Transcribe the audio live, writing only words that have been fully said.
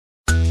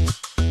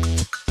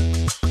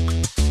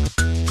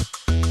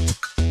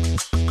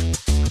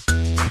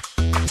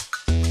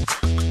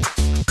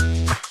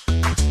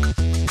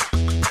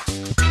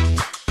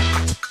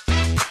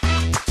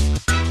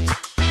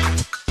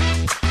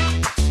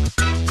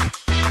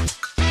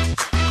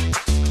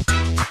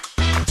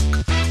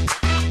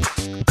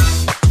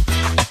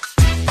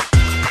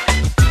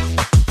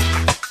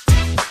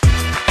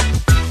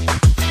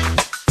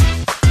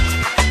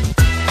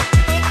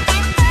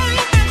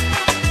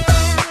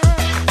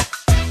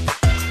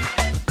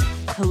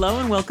Hello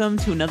and welcome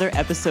to another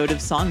episode of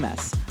Song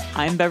Mess.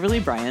 I'm Beverly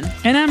Bryan.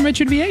 And I'm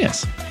Richard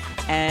Villegas.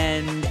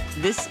 And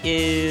this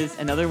is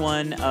another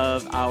one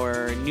of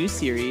our new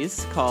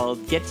series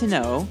called Get to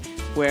Know,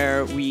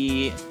 where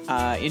we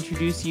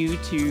introduce you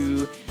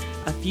to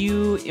a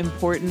few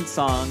important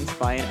songs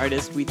by an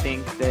artist we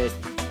think that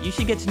you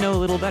should get to know a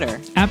little better.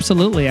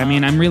 Absolutely. I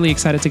mean, I'm really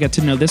excited to get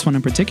to know this one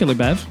in particular,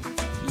 Bev.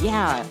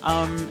 Yeah.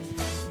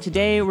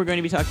 Today we're going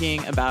to be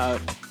talking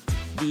about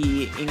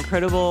the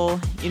incredible,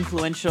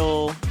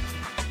 influential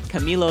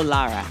Camilo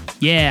Lara.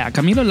 Yeah,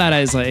 Camilo Lara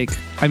is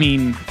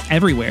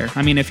everywhere.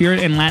 I mean, if you're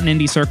in Latin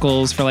indie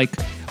circles for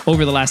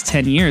over the last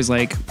 10 years,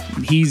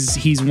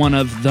 he's one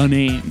of the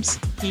names.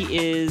 He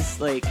is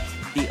the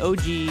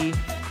OG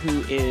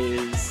who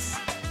is,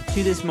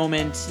 to this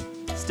moment,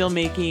 still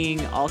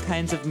making all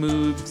kinds of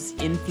moves,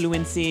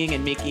 influencing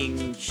and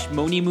making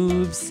shmoney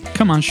moves.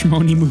 Come on,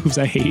 shmoney moves,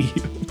 I hate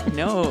you.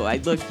 No,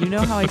 look, you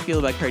know how I feel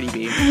about Cardi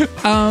B.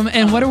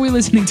 And what are we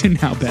listening to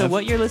now, Bev? So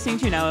what you're listening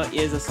to now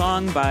is a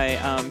song by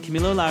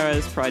Camilo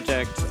Lara's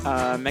project,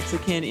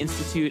 Mexican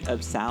Institute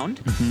of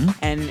Sound. Mm-hmm.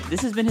 And this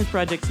has been his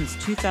project since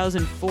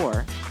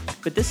 2004.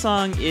 But this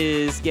song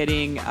is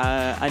getting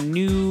a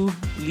new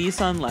lease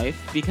on life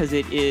because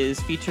it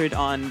is featured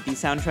on the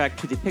soundtrack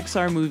to the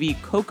Pixar movie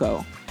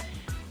Coco.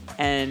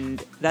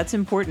 And that's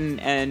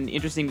important and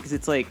interesting because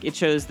it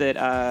shows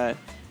that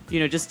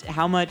just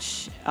how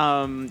much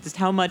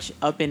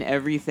up in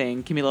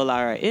everything Camilo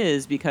Lara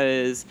is,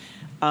 because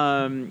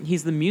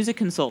he's the music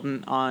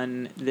consultant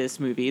on this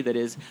movie that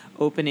is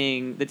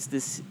opening. It's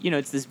this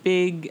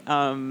big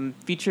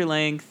feature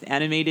length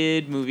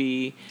animated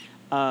movie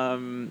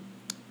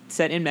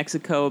set in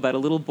Mexico about a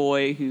little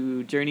boy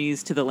who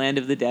journeys to the land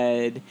of the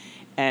dead,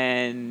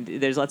 and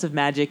there's lots of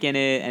magic in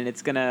it, and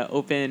it's gonna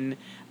open.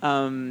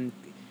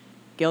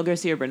 Gael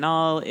Garcia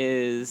Bernal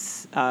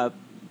is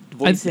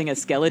voicing a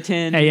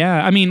skeleton.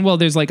 Yeah, I mean, well,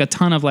 there's a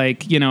ton of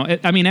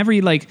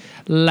every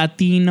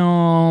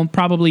Latino,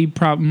 probably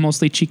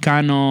mostly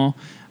Chicano,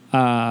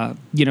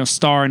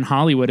 star in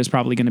Hollywood is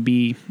probably going to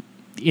be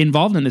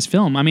involved in this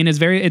film. I mean, it's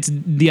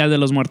Dia de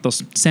los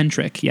Muertos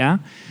centric, yeah?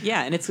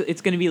 Yeah, and it's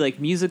going to be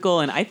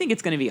musical, and I think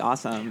it's going to be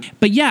awesome.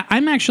 But yeah,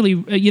 I'm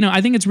actually, I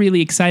think it's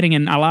really exciting,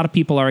 and a lot of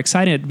people are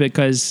excited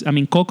because, I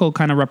mean, Coco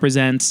kind of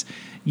represents,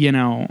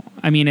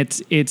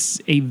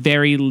 it's a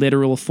very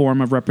literal form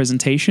of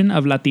representation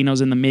of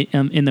Latinos in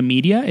the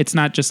media. It's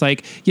not just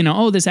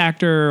this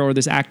actor or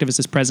this activist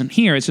is present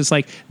here. It's just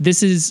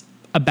this is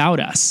about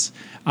us.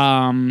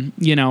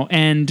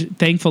 And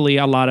thankfully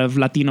a lot of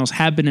Latinos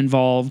have been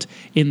involved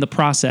in the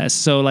process.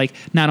 So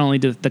not only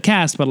the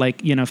cast, but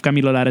if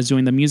Camilo Lara is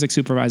doing the music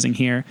supervising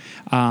here,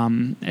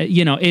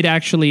 it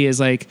actually is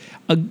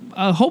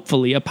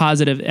hopefully a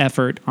positive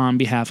effort on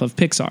behalf of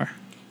Pixar.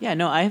 Yeah,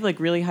 no, I have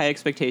really high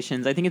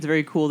expectations. I think it's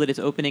very cool that it's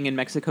opening in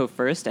Mexico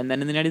first and then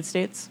in the United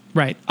States.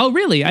 Right. Oh,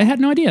 really? I had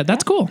no idea.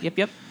 That's cool.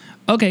 Yep.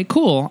 Okay,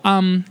 cool.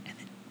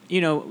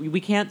 We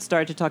can't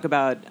start to talk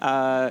about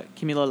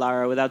Camilo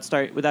Lara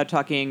without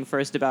talking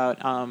first about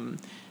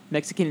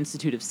Mexican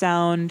Institute of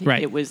Sound.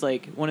 Right. It was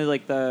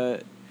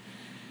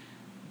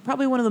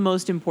probably one of the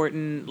most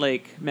important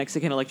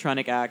Mexican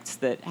electronic acts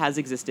that has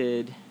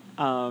existed.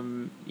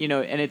 And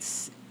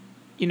it's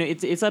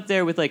up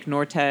there with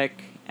Nortec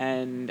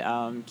and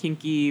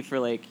Kinky for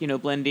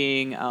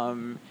blending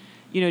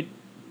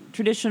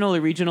traditional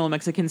or regional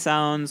Mexican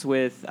sounds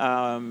with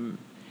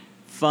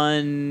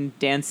fun,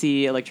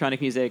 dancey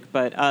electronic music.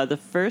 But the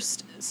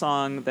first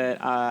song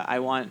that I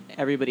want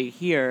everybody to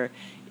hear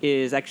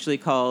is actually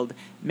called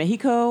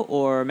Mexico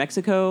or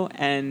Mexico,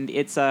 and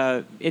it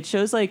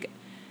shows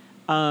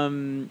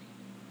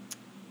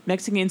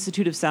Mexican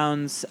Institute of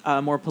Sound's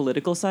more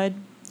political side.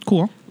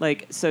 Cool.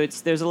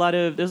 There's a lot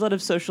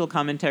of social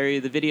commentary.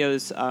 The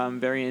video's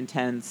very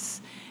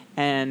intense.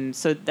 And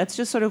so that's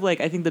just sort of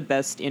I think the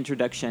best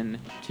introduction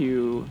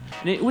to,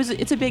 and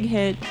it's a big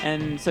hit,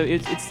 and so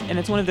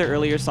it's one of their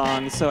earlier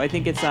songs. So I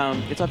think it's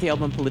off the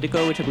album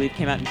Politico, which I believe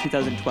came out in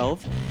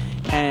 2012,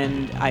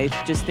 and I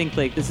just think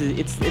it's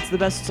the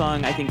best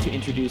song I think to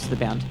introduce the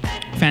band.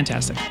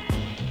 Fantastic.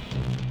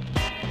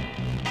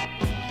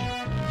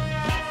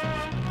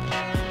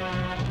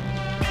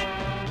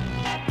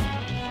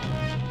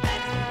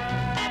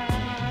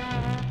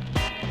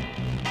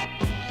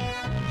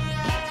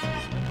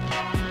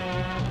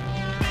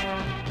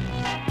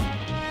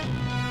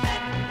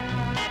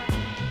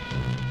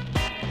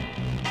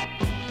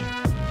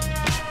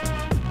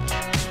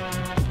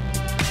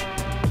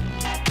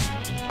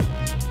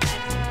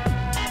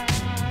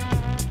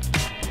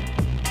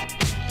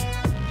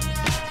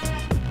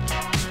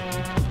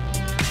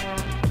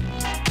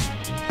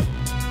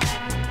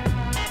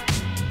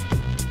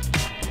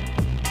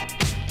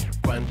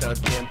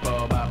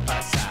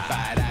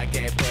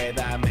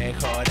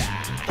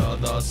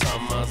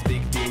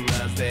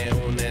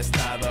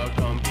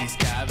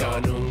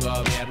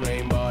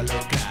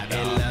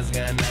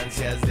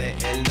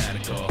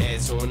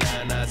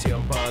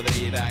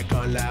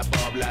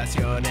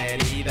 población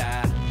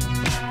herida.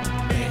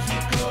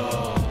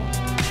 México,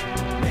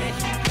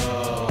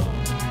 México,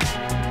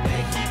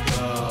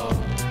 México.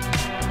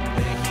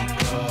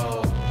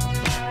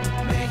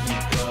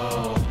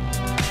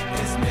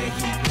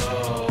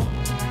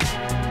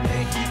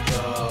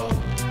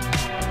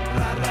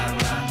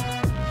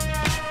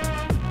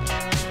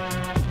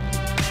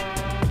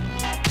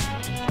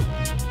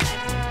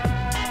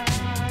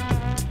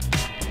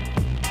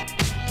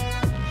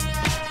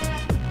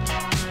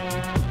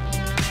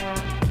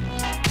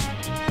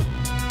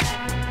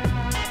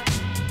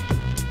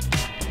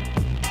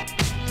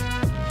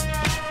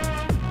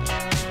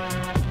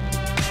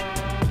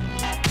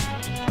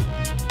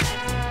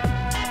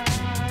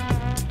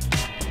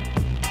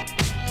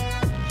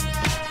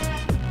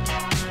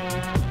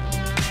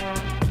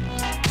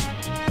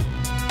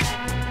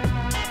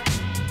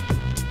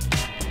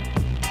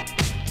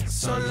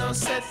 son los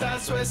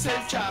Zetas o es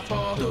el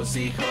Chapo. Tus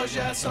hijos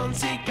ya son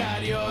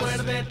sicarios.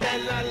 Muérdete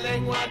la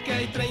lengua que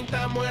hay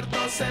 30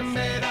 muertos en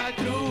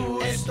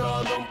Veracruz. Es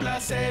todo un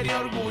placer y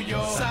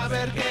orgullo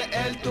saber que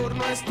el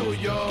turno es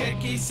tuyo. Que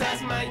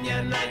quizás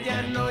mañana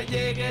ya no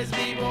llegues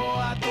vivo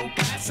a tu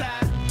casa.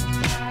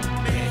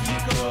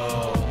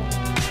 México,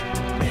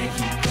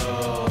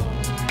 México,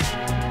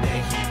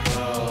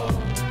 México,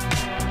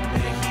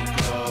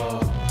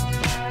 México,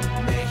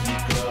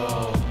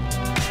 México,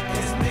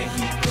 es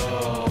México,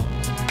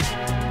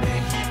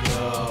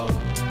 México,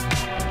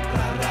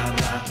 ra ra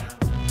ra,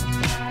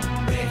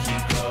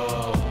 México,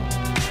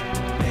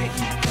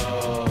 México,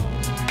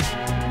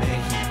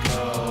 México,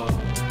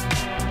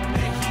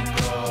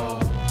 México,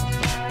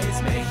 es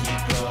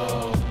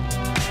México,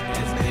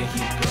 es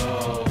México.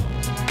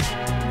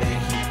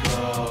 México,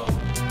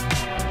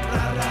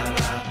 ra ra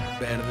ra.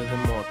 Verde de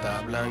mota,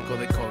 blanco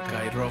de coca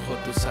y rojo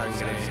tu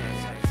sangre.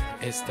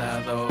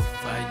 Estado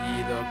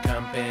fallido,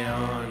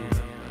 campeón.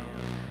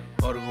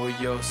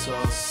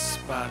 Orgullosos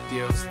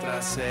patios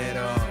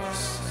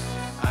traseros.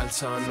 Al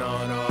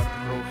sonoro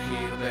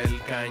rugir del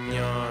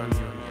cañón.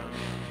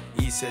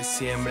 Y se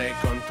siembre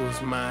con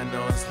tus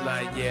manos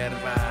la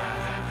hierba.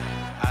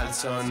 Al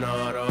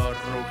sonoro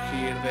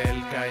rugir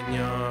del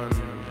cañón.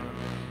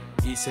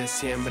 Y se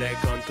siembre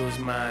con tus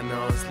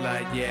manos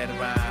la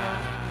hierba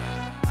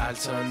al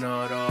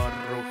sonoro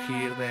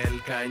rugir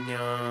del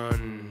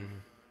cañón.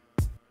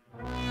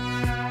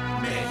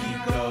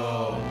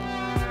 México,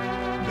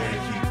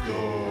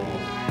 México,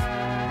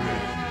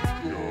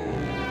 México,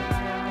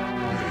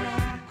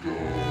 México.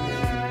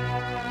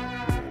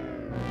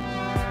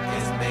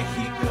 Es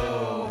México,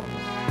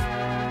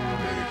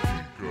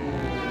 México.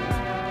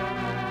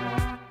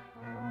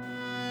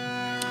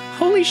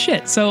 Holy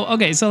shit. So,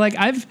 okay. So like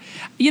I've,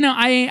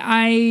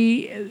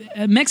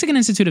 Mexican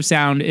Institute of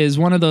Sound is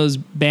one of those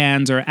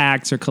bands or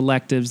acts or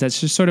collectives that's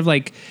just sort of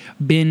like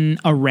been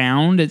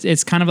around.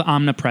 It's kind of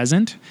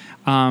omnipresent.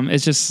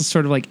 It's just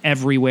sort of like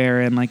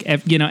everywhere. And like,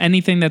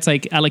 anything that's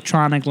like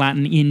electronic,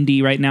 Latin,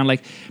 indie right now,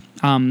 like,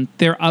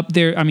 they're up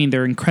there. I mean,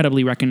 they're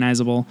incredibly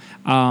recognizable.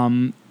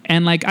 And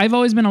like, I've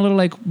always been a little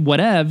like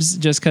whatevs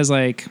just cause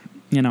like,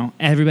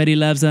 everybody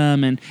loves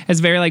them. And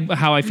it's very like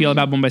how I feel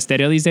about Bomba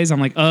Estéreo these days.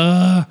 I'm like,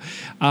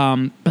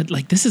 but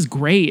like, this is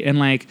great. And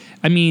like,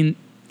 I mean,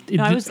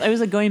 I was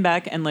like going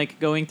back and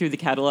like going through the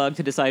catalog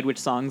to decide which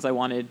songs I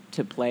wanted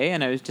to play.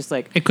 And I was just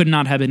like, it could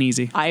not have been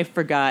easy. I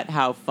forgot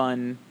how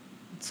fun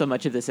so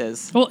much of this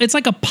is. Well, it's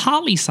like a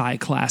poli-sci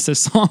classes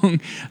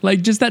song.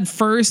 Like just that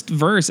first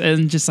verse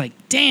and just like,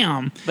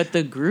 damn. But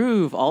the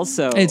groove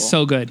also. It's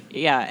so good.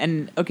 Yeah.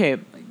 And okay.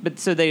 But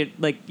so they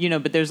like,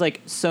 but there's like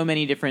so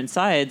many different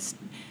sides,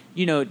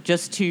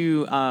 just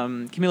to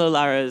Camilo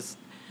Lara's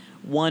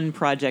one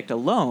project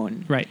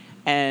alone. Right.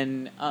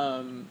 And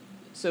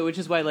so which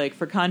is why like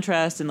for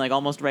contrast and like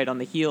almost right on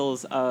the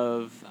heels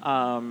of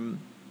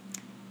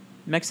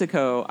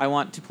Mexico, I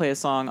want to play a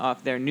song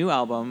off their new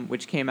album,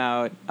 which came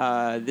out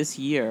this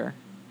year.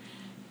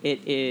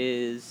 It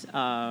is,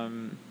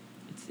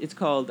 it's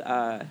called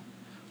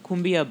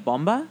Cumbia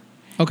Bomba.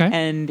 Okay.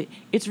 And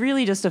it's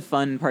really just a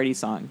fun party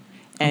song.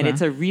 And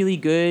it's a really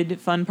good,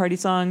 fun party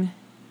song.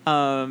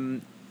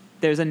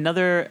 There's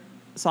another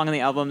song on the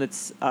album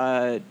that's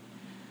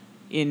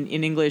in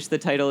English. The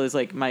title is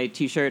like My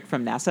T-Shirt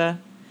from NASA.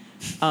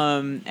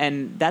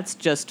 And that's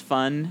just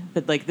fun.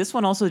 But like this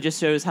one also just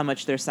shows how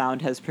much their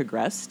sound has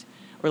progressed.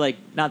 Or like,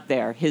 not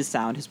his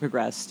sound has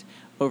progressed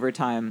over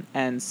time.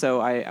 And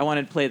so I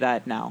wanted to play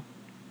that now.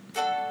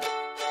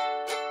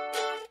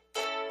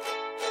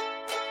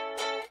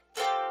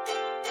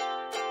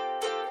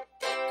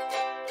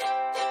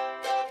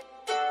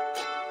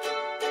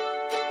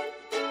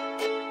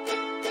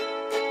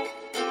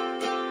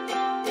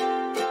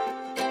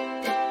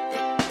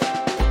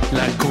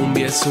 La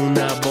cumbia es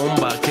una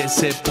bomba que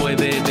se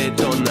puede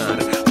detonar.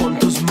 Pon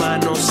tus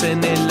manos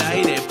en el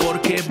aire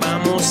porque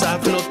vamos a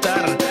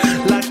flotar.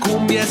 La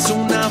cumbia es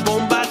una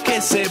bomba que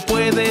se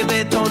puede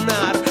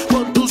detonar.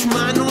 Pon tus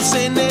manos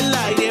en el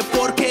aire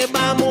porque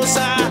vamos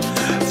a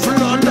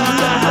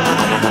flotar.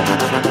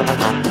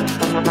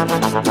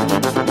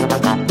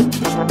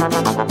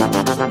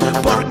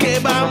 Porque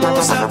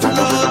vamos a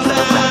flotar.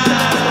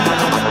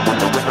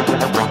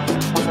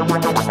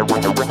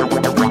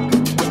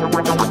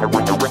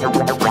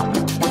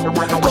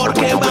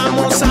 Porque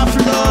vamos a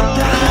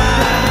flotar.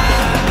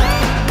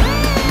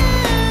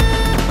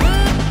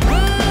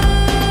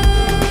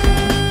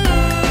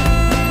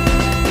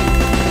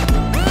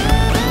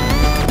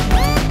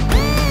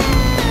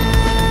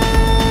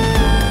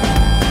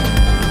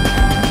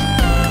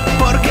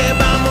 Porque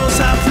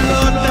vamos a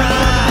flotar.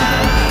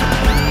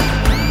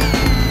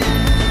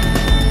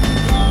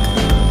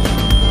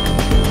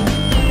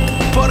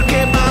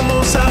 Porque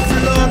vamos a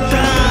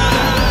flotar.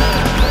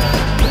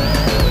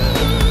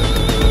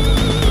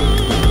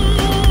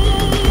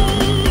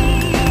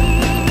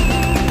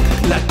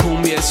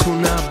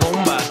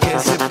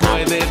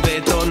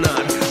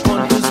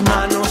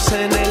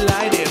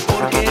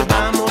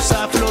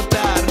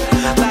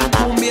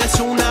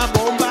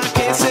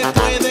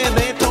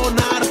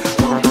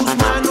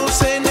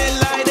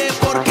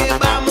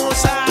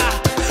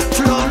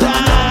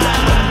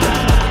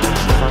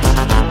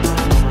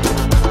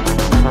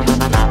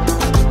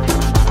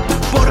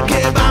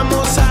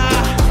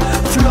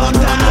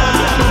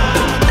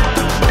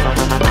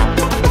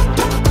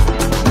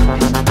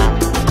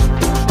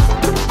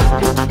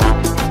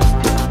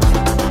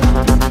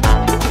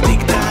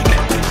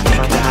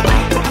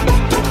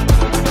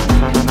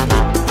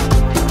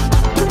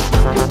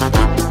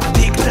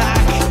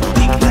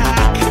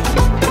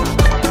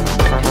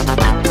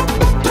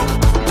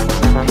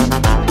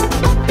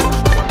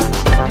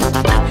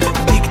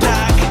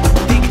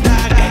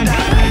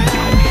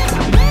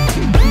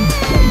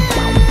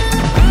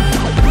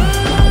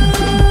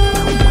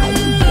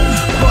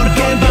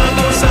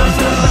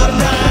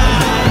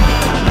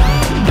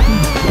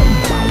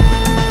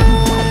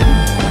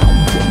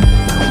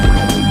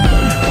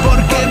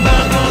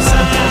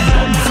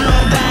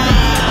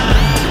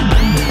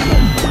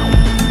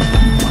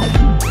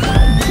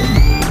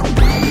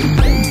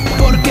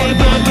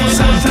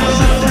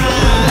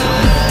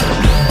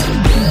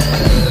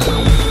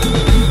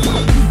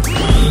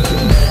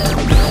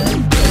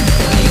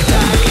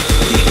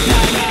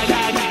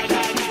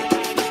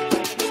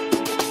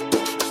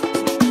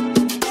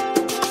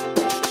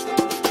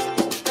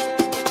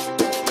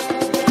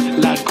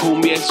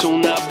 cumbia es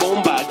una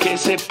bomba que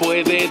se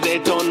puede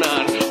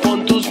detonar.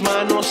 Pon tus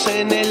manos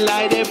en el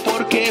aire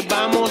porque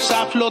vamos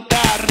a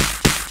flotar.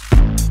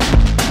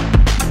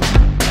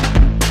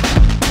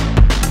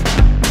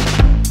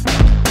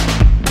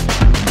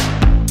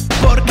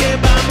 Porque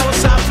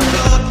vamos a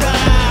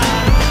flotar.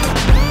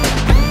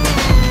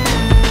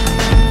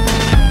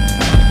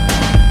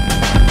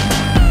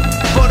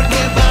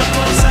 Porque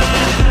vamos a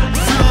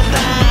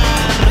flotar.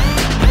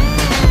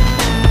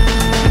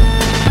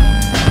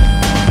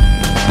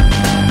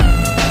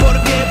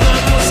 Porque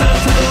vamos a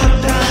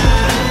flotar.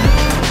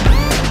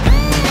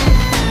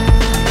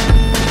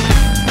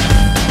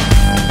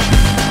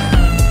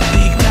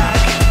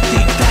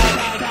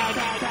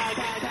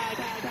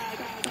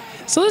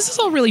 So this is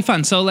all really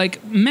fun. So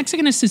like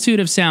Mexican Institute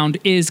of Sound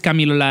is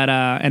Camilo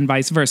Lara and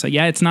vice versa.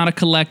 Yeah, it's not a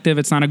collective,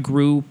 it's not a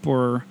group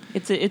or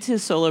It's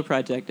his solo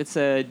project. It's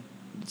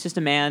just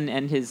a man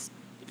and his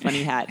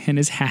funny hat. in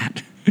his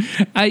hat.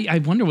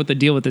 I wonder what the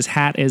deal with this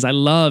hat is. I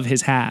love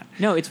his hat.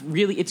 No, it's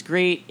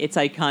great. It's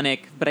iconic,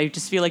 but I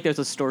just feel like there's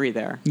a story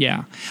there.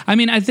 Yeah. I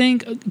mean, I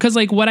think because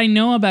like what I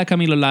know about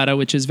Camilo Lara,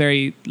 which is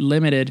very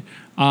limited,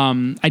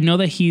 I know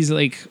that he's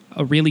like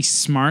a really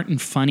smart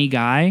and funny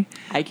guy.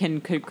 I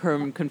can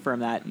confirm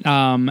that.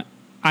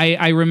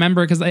 I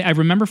remember because I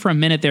remember for a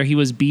minute there he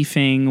was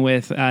beefing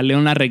with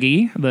Leon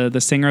Larregui, the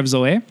singer of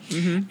Zoe,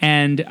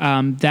 and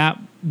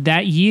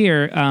that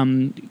year,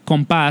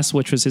 Compás,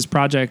 which was his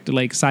project,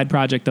 like side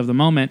project of the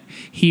moment,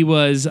 he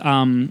was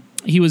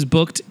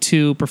booked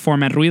to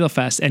perform at Ruido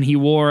Fest, and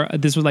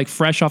this was like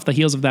fresh off the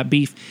heels of that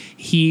beef.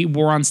 He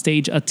wore on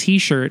stage a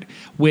T-shirt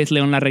with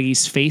Leon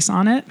Larregui's face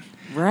on it.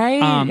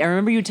 Right. I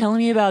remember you telling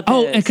me about this.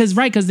 Oh,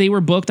 because they were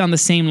booked on the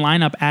same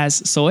lineup as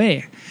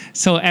Zoe.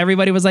 So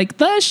everybody was like,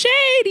 the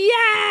shade,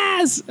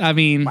 yes! I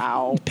mean,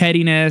 wow.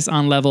 Pettiness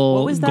on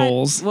level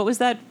goals. What was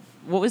that?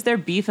 What was their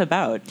beef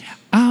about?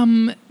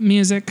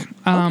 Music. Okay.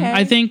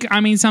 I think,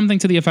 something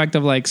to the effect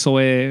of like,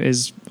 Zoe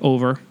is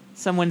over.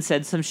 Someone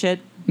said some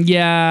shit?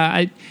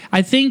 Yeah,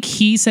 I think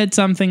he said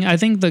something. I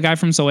think the guy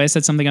from Zoe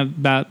said something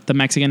about the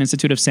Mexican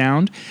Institute of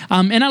Sound.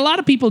 And a lot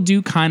of people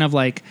do kind of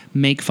like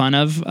make fun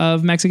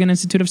of Mexican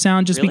Institute of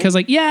Sound just Really? because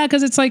like, yeah,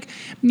 because it's like,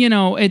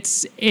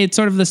 it's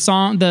sort of the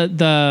song,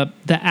 the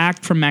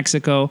act from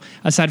Mexico,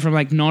 aside from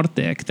like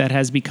Nortec, that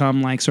has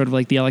become like sort of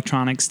like the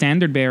electronic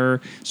standard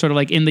bearer, sort of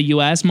like in the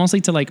US, mostly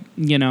to like,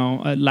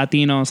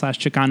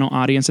 Latino/Chicano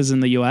audiences in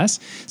the US.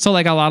 So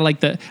like a lot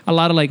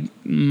of like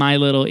my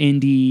little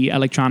indie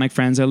electronic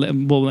friends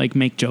will like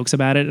make jokes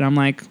about it, and I'm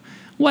like,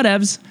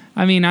 whatevs.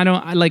 I mean, I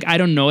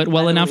don't know it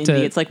well enough to.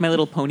 It's like My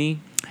Little Pony.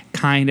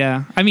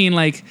 Kinda. I mean,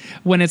 like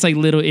when it's like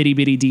little itty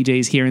bitty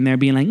DJs here and there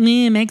being like,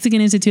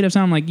 Mexican Institute of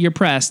Sound, I'm like, you're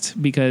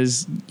pressed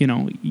because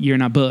you're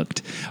not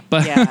booked.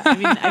 But yeah, I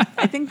mean,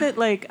 I think that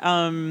like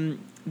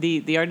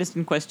the artist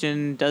in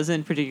question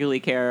doesn't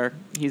particularly care.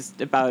 He's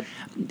about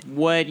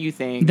what you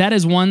think. That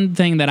is one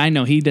thing that I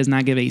know. He does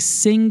not give a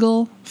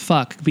single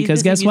fuck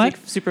because guess what?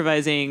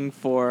 Supervising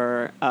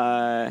for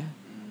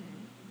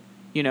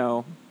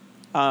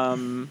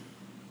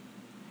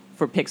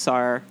for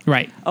Pixar.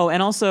 Right. Oh,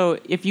 and also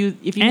if you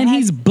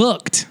he's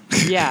booked.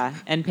 Yeah,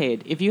 and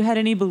paid. If you had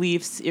any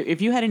beliefs,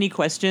 if you had any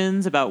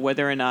questions about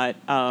whether or not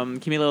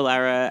Camilo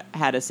Lara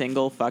had a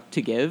single fuck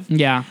to give,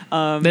 yeah,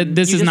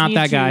 this is not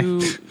that guy.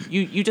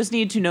 You just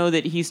need to know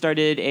that he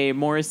started a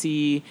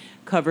Morrissey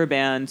cover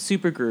band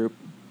supergroup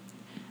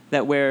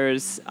that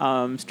wears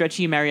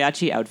stretchy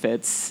mariachi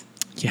outfits.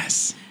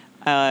 Yes.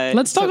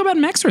 Let's talk about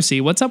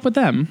Mextracy. What's up with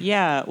them?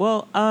 Yeah.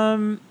 Well,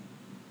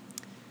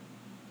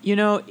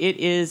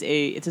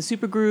 it's a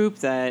supergroup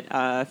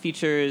that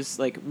features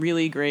like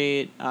really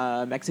great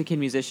Mexican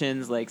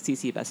musicians like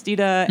Cici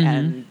Bastida,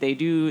 and they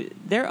do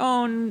their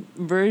own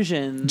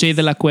versions. Jay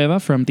de la Cueva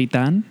from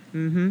Titan.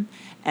 Mm-hmm.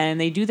 And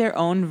they do their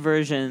own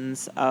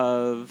versions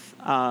of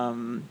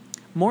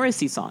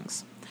Morrissey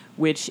songs,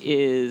 which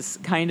is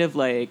kind of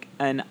like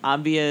an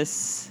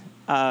obvious.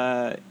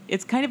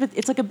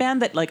 It's like a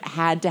band that like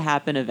had to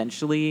happen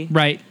eventually.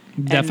 Right.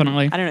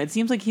 Definitely. And, I don't know. It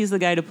seems like he's the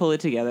guy to pull it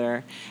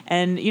together.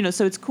 And,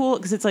 so it's cool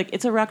because it's like,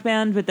 it's a rock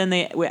band, but then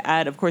they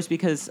add, of course,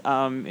 because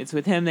it's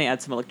with him, they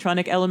add some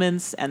electronic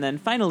elements. And then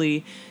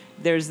finally,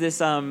 there's this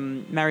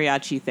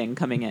mariachi thing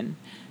coming in.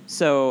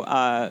 So,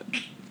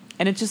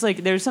 and it's just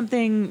like, there's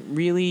something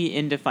really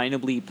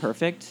indefinably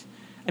perfect.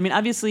 I mean,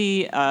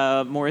 obviously,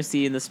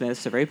 Morrissey and the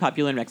Smiths are very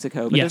popular in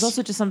Mexico, but there's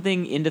also just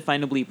something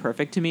indefinably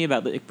perfect to me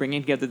about like,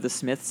 bringing together the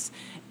Smiths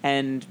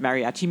and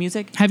mariachi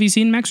music. Have you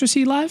seen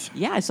Mextracy live?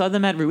 Yeah, I saw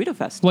them at Ruido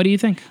Fest. What do you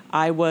think?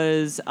 I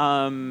was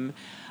on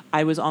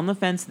the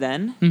fence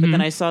then, but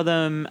then I saw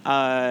them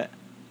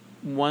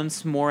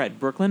once more at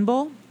Brooklyn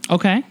Bowl.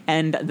 Okay.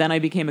 And then I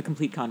became a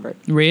complete convert.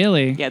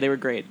 Really? Yeah, they were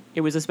great.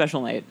 It was a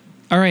special night.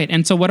 All right,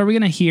 and so what are we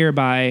going to hear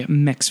by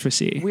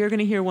Mextracy? We are going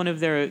to hear one of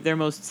their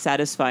most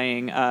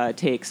satisfying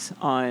takes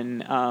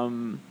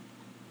on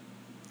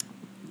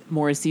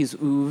Morrissey's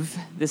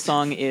Oeuvre. This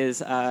song is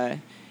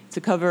it's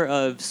a cover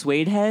of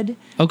Suede Head.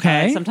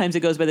 Okay. Sometimes it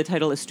goes by the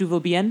title Estuvo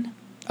Bien.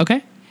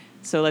 Okay.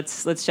 So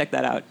let's check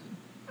that out.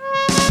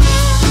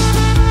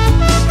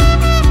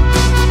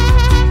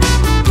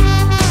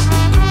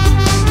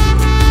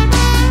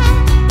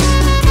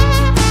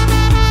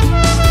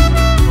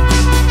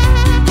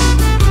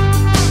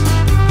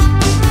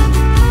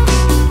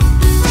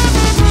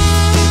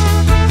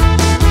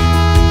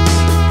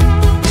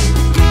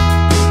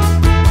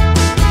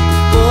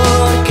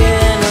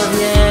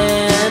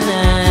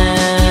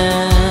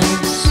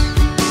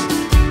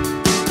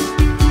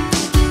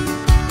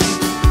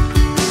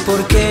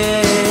 ¿Por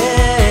qué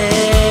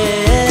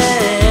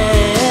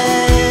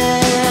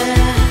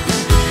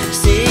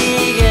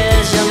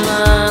sigues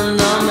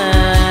llamándome?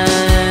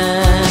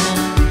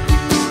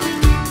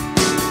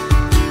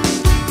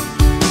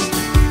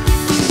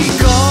 Y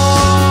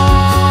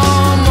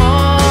cómo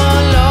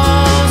lo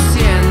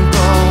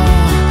siento,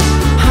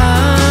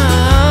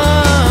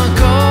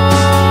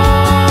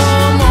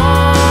 cómo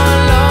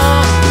lo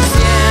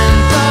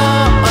siento.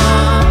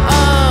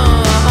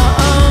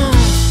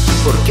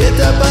 ¿Por qué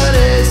te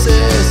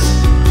apareces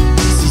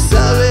si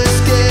sabes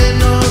que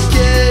no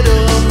quiero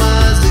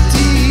más de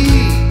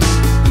ti?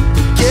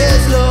 ¿Qué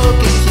es lo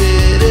que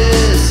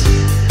quieres?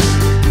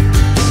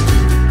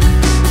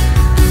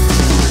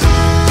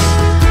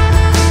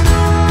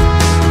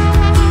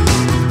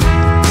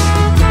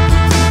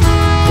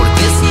 ¿Por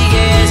qué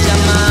sigues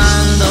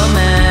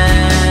llamándome?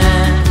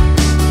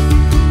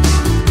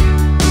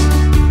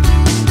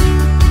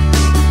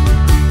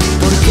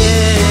 ¿Por qué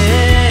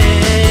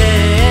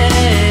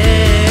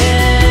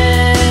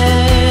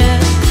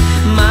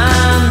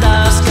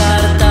mandas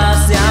cartas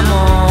de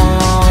amor?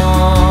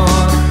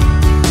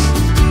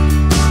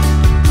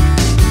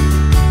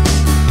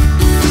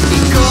 Y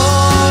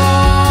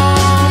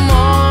cómo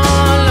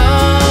lo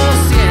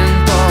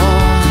siento,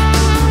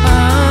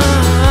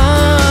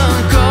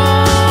 cómo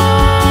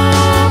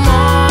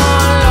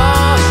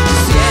lo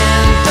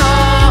siento.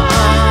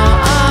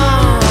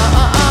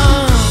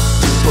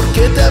 ¿Por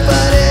qué te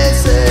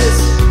apareces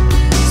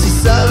si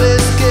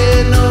sabes que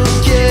no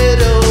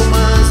quiero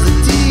más de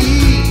ti?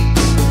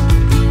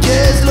 ¿Qué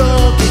es lo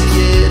que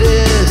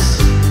quieres?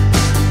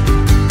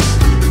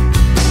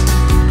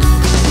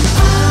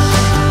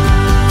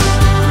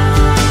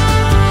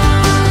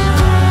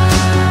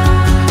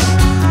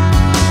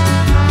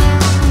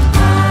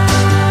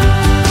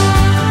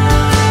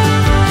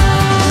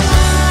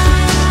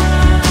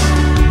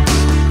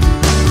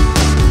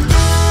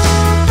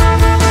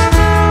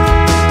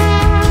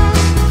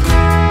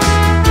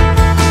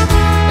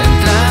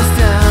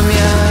 Entraste a mi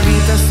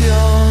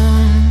habitación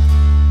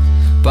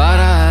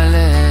para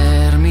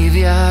leer mi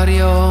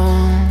diario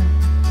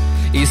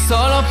y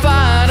solo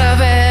para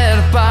ver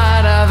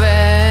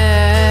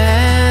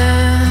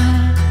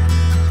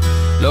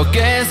lo que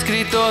he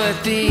escrito de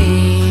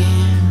ti,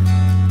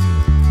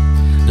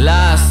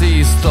 las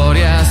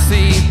historias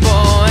y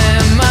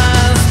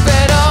poemas,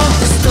 pero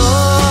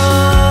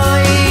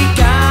estoy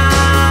cansado.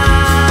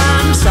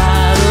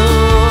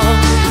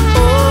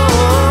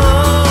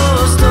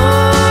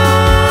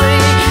 Estoy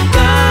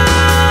cansado.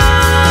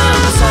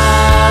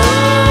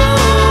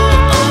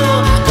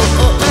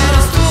 Pero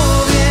estuvo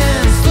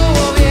bien,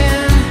 estuvo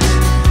bien.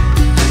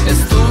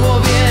 Estuvo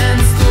bien,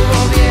 estuvo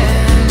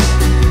bien.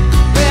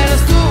 Pero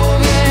estuvo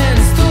bien,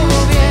 estuvo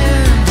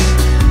bien.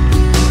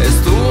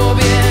 Estuvo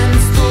bien,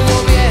 estuvo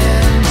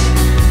bien.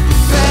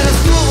 Pero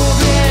estuvo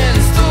bien,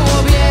 estuvo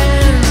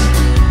bien.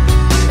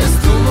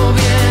 Estuvo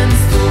bien,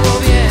 estuvo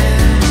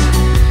bien.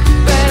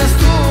 Pero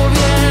estuvo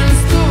bien,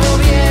 estuvo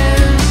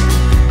bien.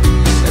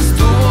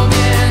 Estuvo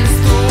bien,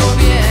 estuvo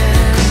bien.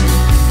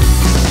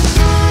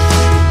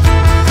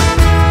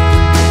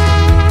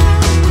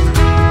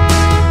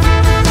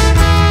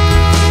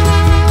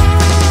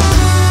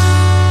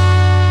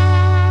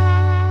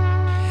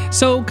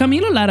 So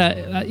Camilo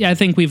Lara, I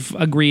think we've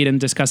agreed and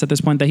discussed at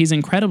this point that he's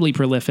incredibly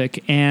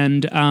prolific,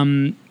 and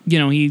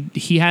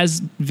he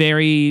has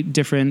very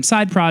different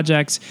side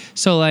projects.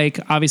 So like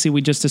obviously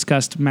we just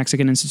discussed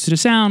Mexican Institute of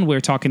Sound. We're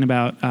talking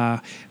about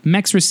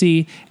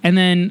Mexracy, and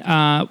then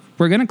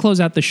we're gonna close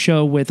out the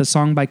show with a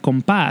song by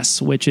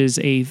Compás, which is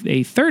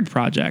a third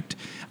project.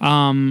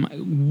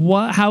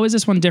 How is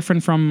this one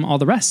different from all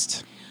the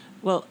rest?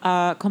 Well,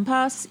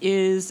 Compás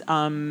is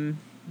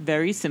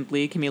very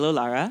simply Camilo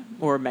Lara,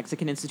 or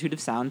Mexican Institute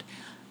of Sound,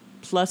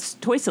 plus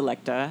Toy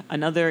Selecta,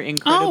 another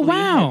incredibly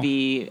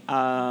heavy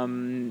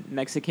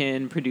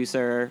Mexican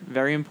producer,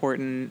 very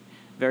important,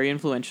 very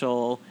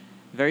influential,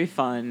 very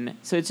fun.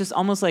 So it's just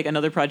almost like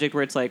another project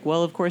where it's like,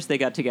 well, of course they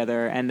got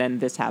together and then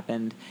this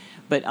happened.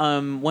 But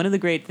one of the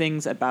great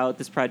things about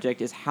this project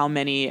is how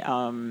many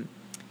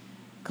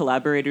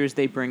collaborators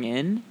they bring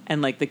in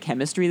and like the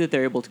chemistry that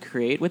they're able to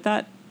create with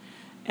that.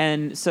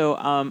 And so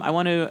I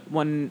want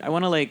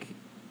to like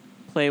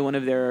play one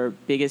of their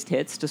biggest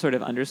hits to sort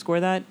of underscore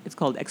that. It's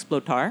called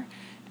Explotar.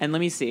 And let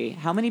me see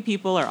how many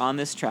people are on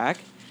this track,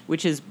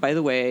 which is, by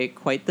the way,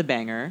 quite the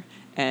banger.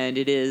 And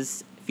it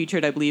is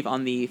featured, I believe,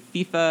 on the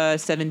FIFA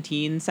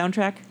 17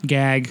 soundtrack.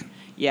 Gag.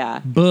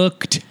 Yeah.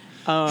 Booked.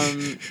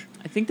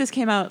 I think this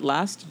came out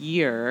last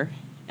year,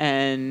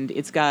 and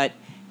it's got,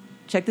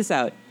 check this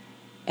out,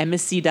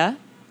 Emicida,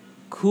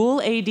 Cool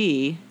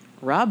AD,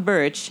 Rob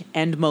Birch,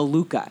 and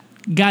Maluka.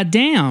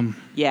 Goddamn.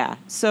 Yeah.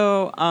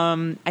 So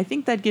I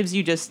think that gives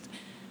you just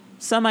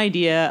some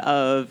idea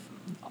of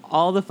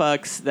all the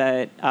fucks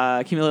that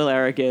Camilo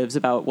Lara gives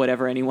about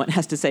whatever anyone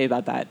has to say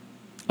about that.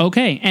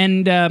 Okay,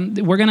 and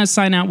we're going to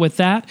sign out with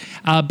that.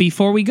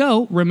 Before we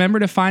go, remember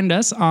to find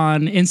us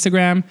on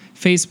Instagram,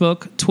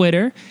 Facebook,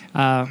 Twitter.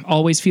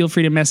 Always feel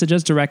free to message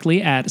us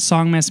directly at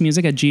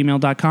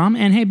songmessmusic@gmail.com.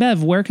 And hey,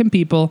 Bev, where can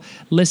people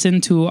listen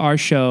to our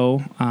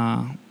show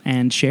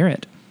and share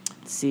it?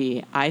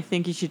 See, I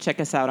think you should check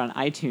us out on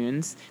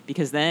iTunes,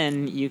 because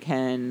then you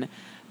can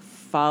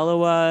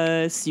follow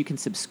us, you can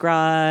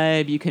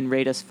subscribe, you can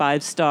rate us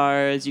 5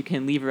 stars, you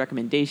can leave a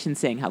recommendation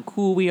saying how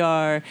cool we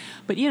are.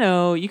 But, you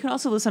know, you can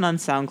also listen on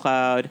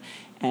SoundCloud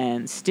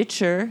and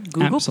Stitcher,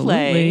 Google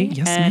Play.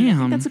 Yes, and ma'am. I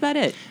think that's about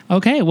it.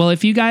 Okay, well,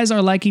 if you guys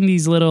are liking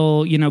these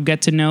little,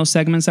 get to know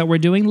segments that we're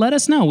doing, let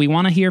us know. We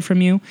want to hear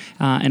from you.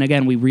 And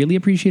again, we really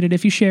appreciate it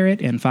if you share it,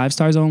 and 5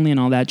 stars only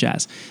and all that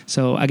jazz.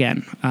 So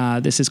again,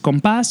 this is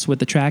Compás with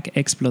the track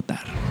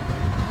Explotar.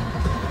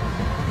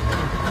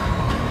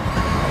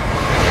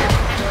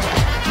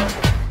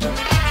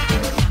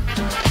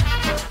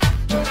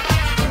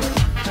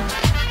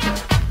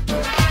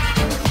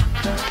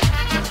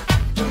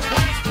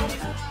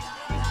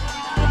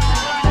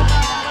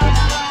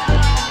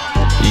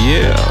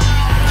 Yeah.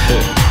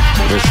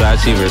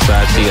 Versace,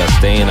 I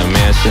stay in a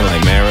mansion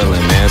like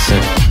Marilyn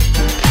Manson.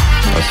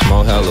 I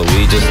smoke hella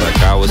weed just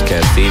like I was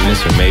Cat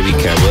Stevens or maybe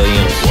Cat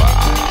Williams. Wow.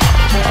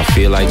 I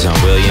feel like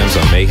John Williams.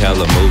 I make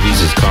hella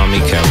movies, just call me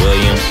Cat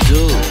Williams.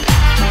 Dude.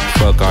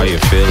 Fuck all your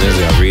feelings,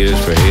 got readers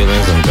for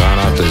healings. I'm gone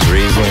off this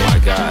Riesling. Oh my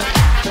God.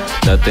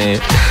 Nothing,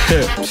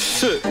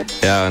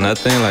 yeah,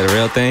 nothing like the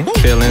real thing.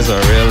 Feelings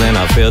are real and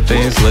I feel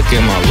things. Look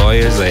at my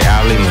lawyers, they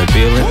alley my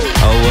feeling.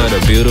 Oh, what a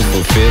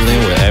beautiful feeling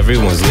where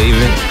everyone's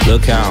leaving.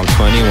 Look how I'm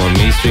 21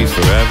 Meat Street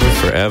forever,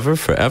 forever,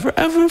 forever,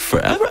 ever,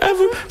 forever,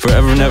 ever.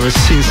 Forever never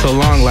seen so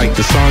long like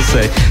the song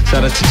say.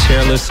 Shout out to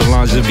Chairlift,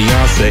 Solange and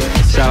Beyonce.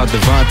 Shout out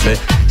Devontae.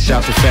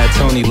 Shout out to Fat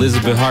Tony,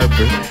 Elizabeth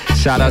Harper.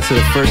 Shout out to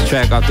the first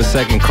track off the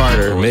second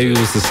Carter. Maybe it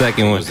was the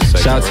second one.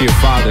 Shout out to your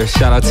father.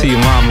 Shout out to your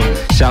mama.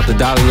 Shout out to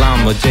Dalai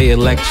Lama, J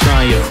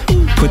Electronia.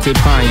 Put it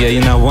on ya,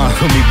 you know what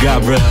me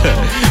got, bruh.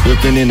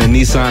 Whipping in a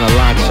Nissan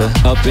Elantra.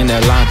 Up in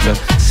Atlanta,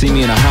 see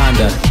me in a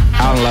Honda.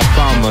 Out in Las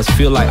Palmas,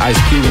 feel like Ice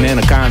Cube and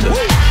Anaconda.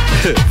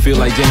 Feel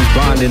like James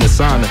Bond in a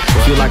sauna.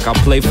 Feel like I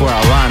play for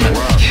Havana.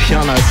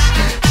 Y'all not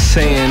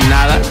saying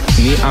nada.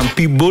 Me, I'm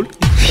people.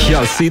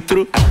 Y'all see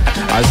through.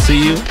 I see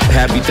you.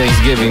 Happy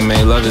Thanksgiving,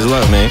 man. Love is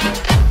love, man.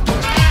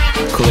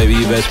 Kool-Aid,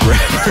 the best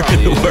rapper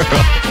in the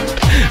world.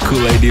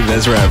 Kool-Aid, the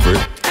best rapper.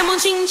 Dame un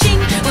chin chin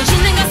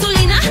de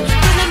gasolina,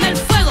 préndeme el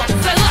fuego,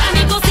 fuego a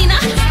mi cocina.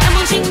 Dame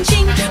un chin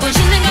chin de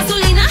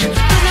gasolina,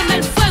 préndeme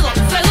el fuego,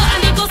 fuego a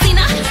mi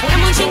cocina.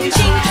 Dame un chin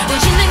chin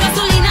de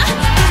gasolina,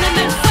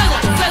 préndeme el fuego,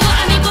 fuego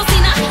a mi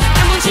cocina.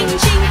 Dame un chin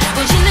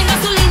de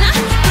gasolina,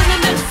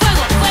 préndeme el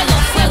fuego, fuego,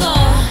 fuego.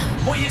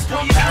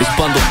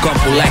 Expando o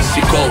campo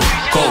léxico,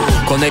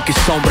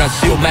 conexão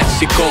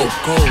Brasil-México.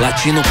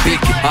 Latino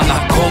pique,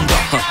 anaconda.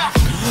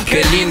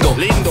 Que lindo,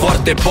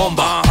 forte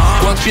bomba.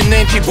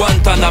 Continente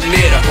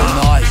Guantanameira.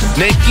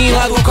 Nequim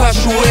lá do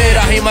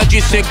Cachoeira. Rima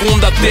de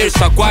segunda,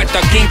 terça, quarta,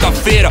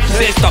 quinta-feira,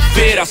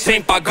 sexta-feira,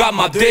 sem pagar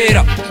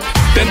madeira.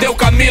 Entendeu,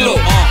 Camilo?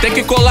 Tem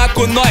que colar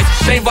com nós,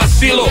 sem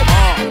vacilo.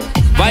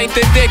 Vai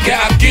entender que é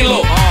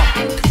aquilo.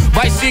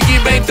 Vai seguir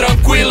bem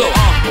tranquilo.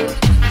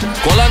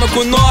 Colando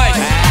com nós.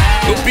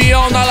 Do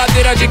peão na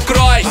ladeira de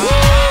Croix.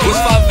 Os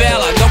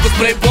favela, não com os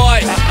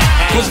playboys.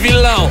 Com os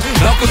vilão,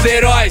 não com os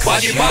heróis.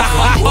 Pode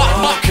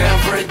Walk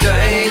every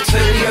day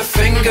till your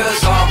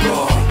fingers are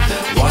raw.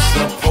 What's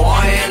the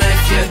point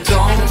if you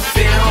don't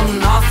feel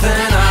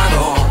nothing at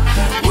all?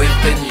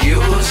 We've been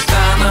used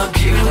and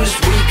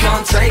abused, we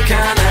can't take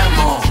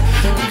anymore.